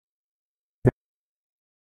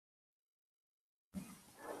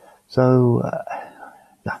So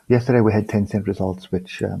yesterday we had 10-cent results,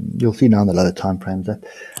 which you'll see now in the lower time frames that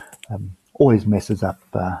always messes up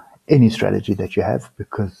any strategy that you have,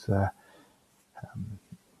 because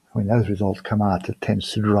when those results come out, it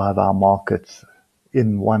tends to drive our markets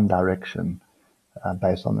in one direction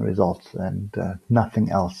based on the results, and nothing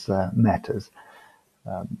else matters.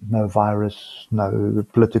 No virus, no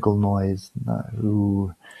political noise,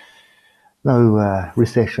 no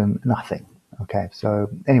recession, nothing. Okay, so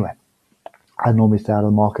anyway, I normally stay out of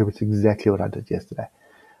the market, which is exactly what I did yesterday.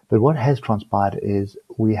 But what has transpired is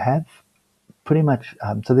we have pretty much,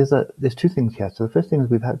 so there's two things here. So the first thing is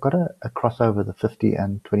we've got a crossover the 50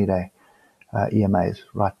 and 20-day EMAs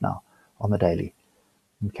right now on the daily.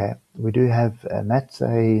 Okay, we do have, and that's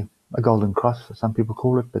a golden cross, some people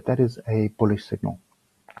call it, but that is a bullish signal.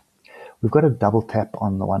 We've got a double tap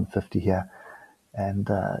on the 150 here, and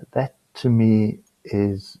that to me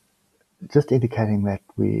is just indicating that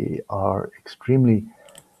we are extremely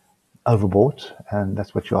overbought, and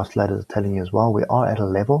that's what your oscillators are telling you as well. We are at a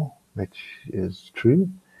level, which is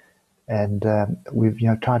true, and we've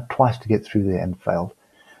tried twice to get through there and failed.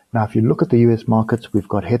 Now, if you look at the US markets, we've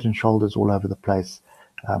got head and shoulders all over the place.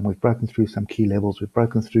 We've broken through some key levels, we've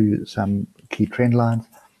broken through some key trend lines,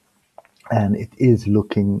 and it is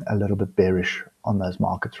looking a little bit bearish on those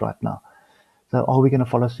markets right now. So are we going to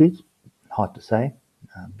follow suit? Hard to say,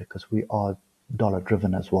 because we are dollar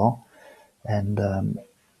driven as well, and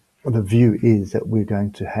the view is that we're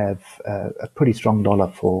going to have a pretty strong dollar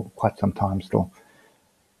for quite some time still.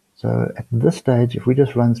 So at this stage, if we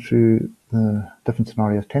just run through the different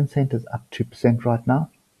scenarios, 10 cent is up 2% right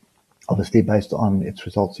now, obviously based on its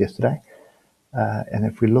results yesterday. And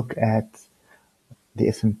if we look at the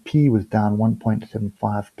S&P, was down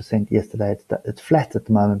 1.75% yesterday. It's flat at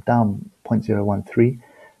the moment, down 0.013.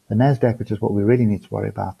 The Nasdaq, which is what we really need to worry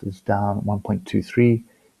about, is down 1.23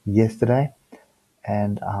 yesterday.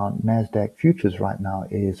 And our Nasdaq futures right now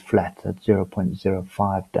is flat at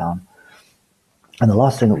 0.05 down. And the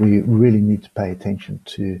last thing that we really need to pay attention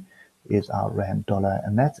to is our Rand dollar,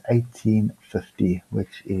 and that's 18.50,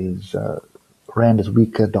 which is Rand is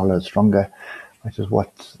weaker, dollar is stronger, which is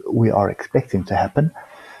what we are expecting to happen.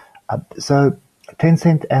 So 10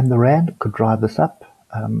 cent and the Rand could drive this up.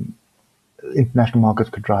 International markets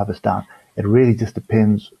could drive us down. It really just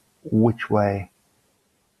depends which way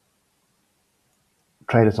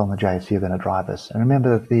traders on the JSE are going to drive us. And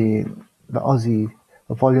remember that the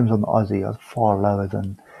volumes on the Aussie are far lower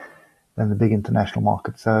than the big international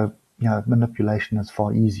market. So, manipulation is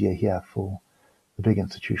far easier here for the big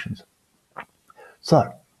institutions.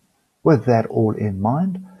 So, with that all in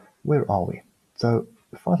mind, where are we? So,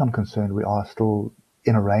 as far as I'm concerned, we are still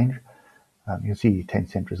in a range. You'll see 10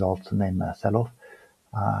 cent results and then sell off.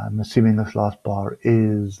 I'm assuming this last bar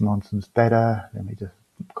is nonsense data. Let me just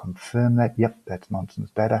confirm that. Yep, that's nonsense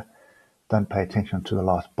data. Don't pay attention to the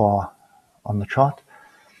last bar on the chart.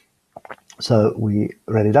 So we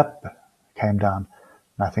read it up, came down.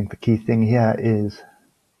 And I think the key thing here is,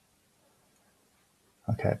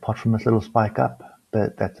 okay, apart from this little spike up,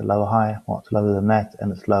 but that's a lower high. Well, it's lower than that,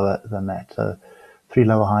 and it's lower than that. So 3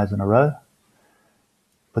 lower highs in a row.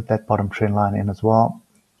 Put that bottom trend line in as well.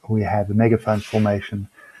 We have the megaphone formation.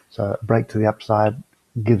 So a break to the upside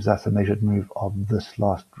gives us a measured move of this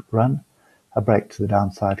last run. A break to the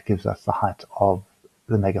downside gives us the height of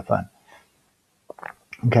the megaphone.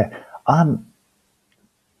 Okay, I'm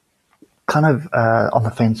kind of on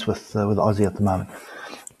the fence with Aussie at the moment.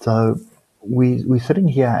 So we're sitting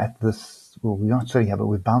here at this, well, we're not sitting here, but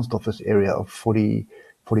we've bounced off this area of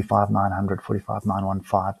 45,900,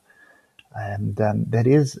 45,915. And that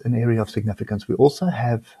is an area of significance. We also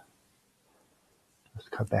have, let's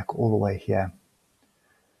go back all the way here.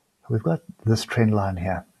 We've got this trend line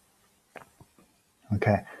here.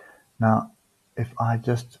 Okay, now if I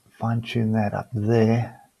just fine tune that up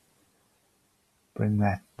there, bring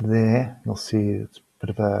that there, you'll see it's a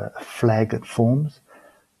bit of a flag that forms.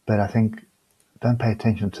 But I think don't pay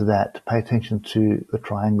attention to that. Pay attention to the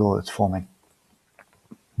triangle that's forming.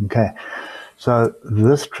 Okay. So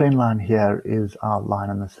this trend line here is our line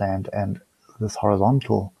in the sand, and this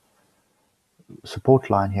horizontal support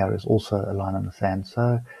line here is also a line in the sand.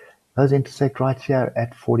 So those intersect right here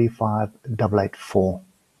at 45,884.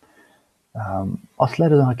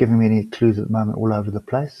 Oscillators aren't giving me any clues at the moment, all over the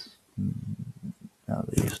place. The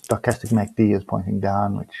stochastic MACD is pointing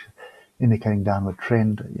down, which indicating downward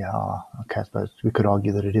trend. Yeah, okay, I suppose we could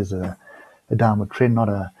argue that it is a downward trend, not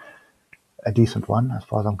a decent one. As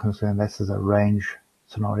far as I'm concerned, this is a range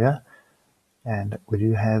scenario, and we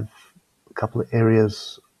do have a couple of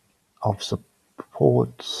areas of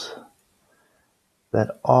support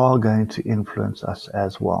that are going to influence us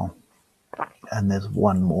as well. And there's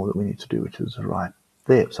one more that we need to do, which is right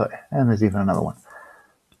there. Sorry, and there's even another one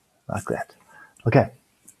like that. Okay,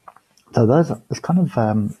 so those is kind of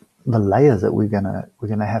the layers that we're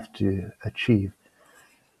gonna have to achieve.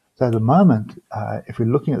 So at the moment, if we're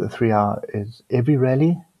looking at the 3 hour, is every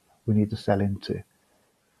rally we need to sell into.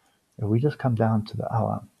 If we just come down to the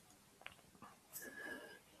hour,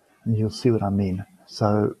 and you'll see what I mean.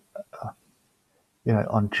 So,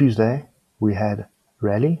 on Tuesday we had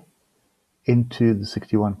rally into the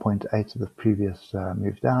 61.8 of the previous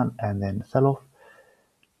move down, and then sell off,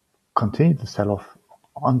 continued the sell off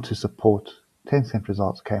onto support. 10-cent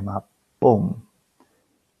results came up, boom,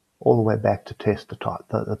 all the way back to test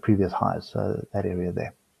the previous highs, so that area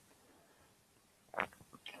there.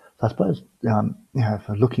 So I suppose, if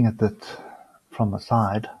I'm looking at it from the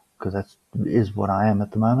side, because that is what I am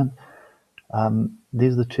at the moment,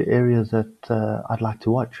 these are the two areas that I'd like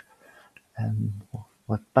to watch. And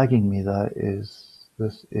what's bugging me, though, is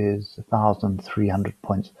this is 1,300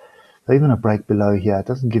 points. So even a break below here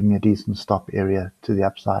doesn't give me a decent stop area to the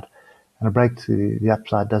upside. And a break to the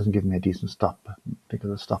upside doesn't give me a decent stop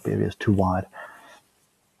because the stop area is too wide.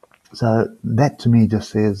 So that to me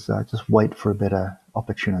just says just wait for a better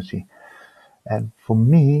opportunity. And for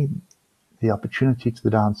me, the opportunity to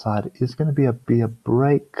the downside is going to be a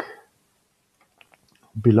break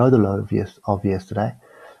below the low of yesterday.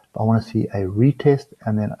 But I want to see a retest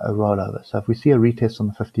and then a rollover. So if we see a retest on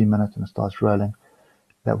the 15 minutes and it starts rolling,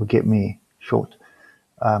 that will get me short.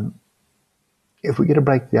 If we get a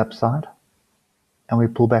break to the upside and we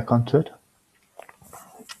pull back onto it,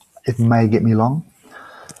 it may get me long.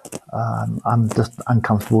 I'm just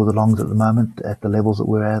uncomfortable with the longs at the moment at the levels that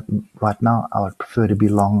we're at right now. I would prefer to be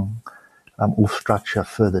long or structure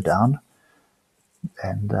further down.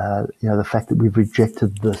 And, the fact that we've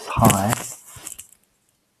rejected this high,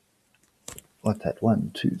 what's that,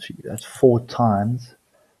 1, 2, 3, that's 4 times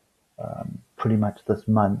pretty much this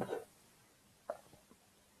month.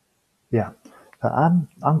 Yeah. So I'm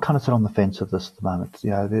kind of sitting on the fence of this at the moment.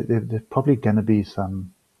 There's probably going to be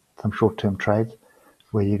some short-term trades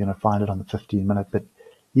where you're going to find it on the 15-minute, but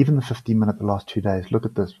even the 15-minute the last 2 days, look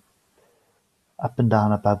at this, up and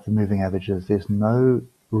down above the moving averages. There's no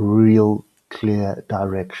real clear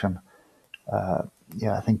direction. I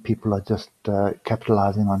think people are just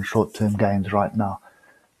capitalizing on short-term gains right now.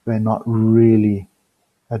 They're not really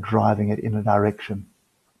driving it in a direction.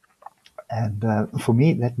 And for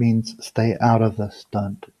me, that means stay out of this.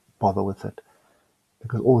 Don't bother with it.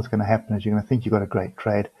 Because all that's going to happen is you're going to think you've got a great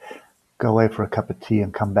trade, go away for a cup of tea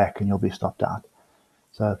and come back and you'll be stopped out.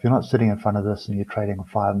 So if you're not sitting in front of this and you're trading a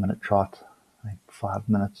 5-minute chart, 5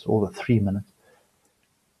 minutes or the 3 minutes,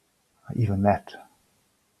 even the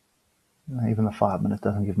 5 minutes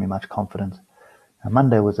doesn't give me much confidence. Now,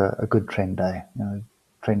 Monday was a good trend day,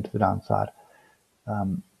 trend to the downside.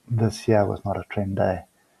 This year was not a trend day.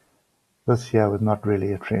 This year was not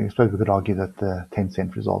really a trend. I suppose we could argue that the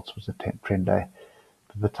 10-cent results was a trend day.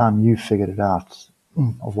 By the time you figured it out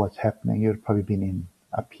of what's happening, you'd probably been in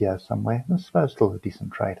up here somewhere. I suppose still a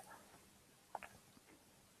decent trade.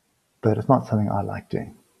 But it's not something I like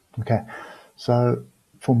doing. Okay, so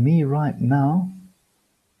for me right now,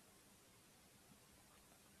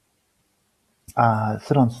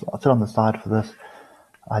 sit on the side for this.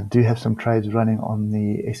 I do have some trades running on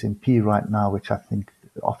the S&P right now, which I think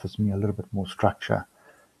offers me a little bit more structure,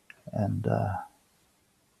 and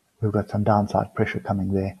we've got some downside pressure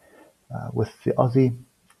coming there. With the Aussie,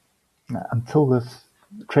 until this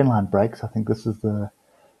trend line breaks, I think this is the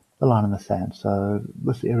line in the sand. So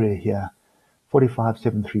this area here,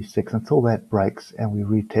 45,736, until that breaks and we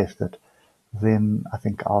retest it, then I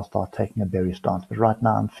think I'll start taking a bearish stance. But right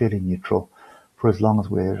now I'm fairly neutral for as long as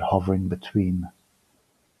we're hovering between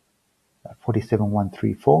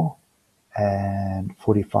 47,134 and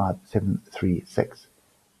 45,736.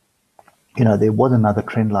 There was another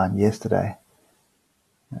trend line yesterday,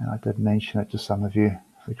 and I did mention it to some of you,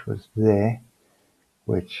 which was there,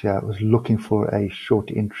 which was looking for a short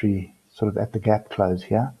entry sort of at the gap close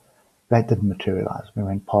here. That didn't materialize. We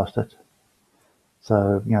went past it.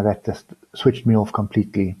 So, that just switched me off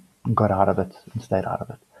completely and got out of it and stayed out of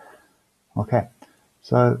it. Okay.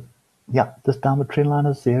 So, yeah, this downward trend line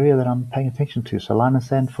is the area that I'm paying attention to. So line of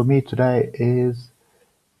sand for me today is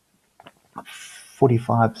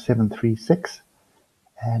 45,736.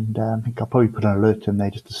 And I think I'll probably put an alert in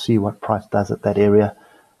there just to see what price does at that area.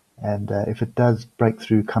 And if it does break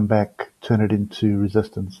through, come back, turn it into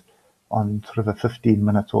resistance on sort of a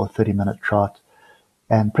 15-minute or a 30-minute chart,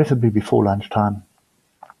 and preferably before lunchtime,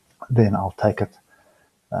 then I'll take it.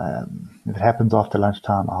 If it happens after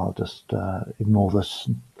lunchtime, I'll just ignore this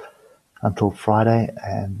until Friday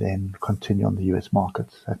and then continue on the US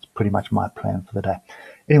markets. That's pretty much my plan for the day.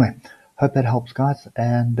 Anyway, hope that helps, guys,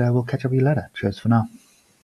 and we'll catch up with you later. Cheers for now.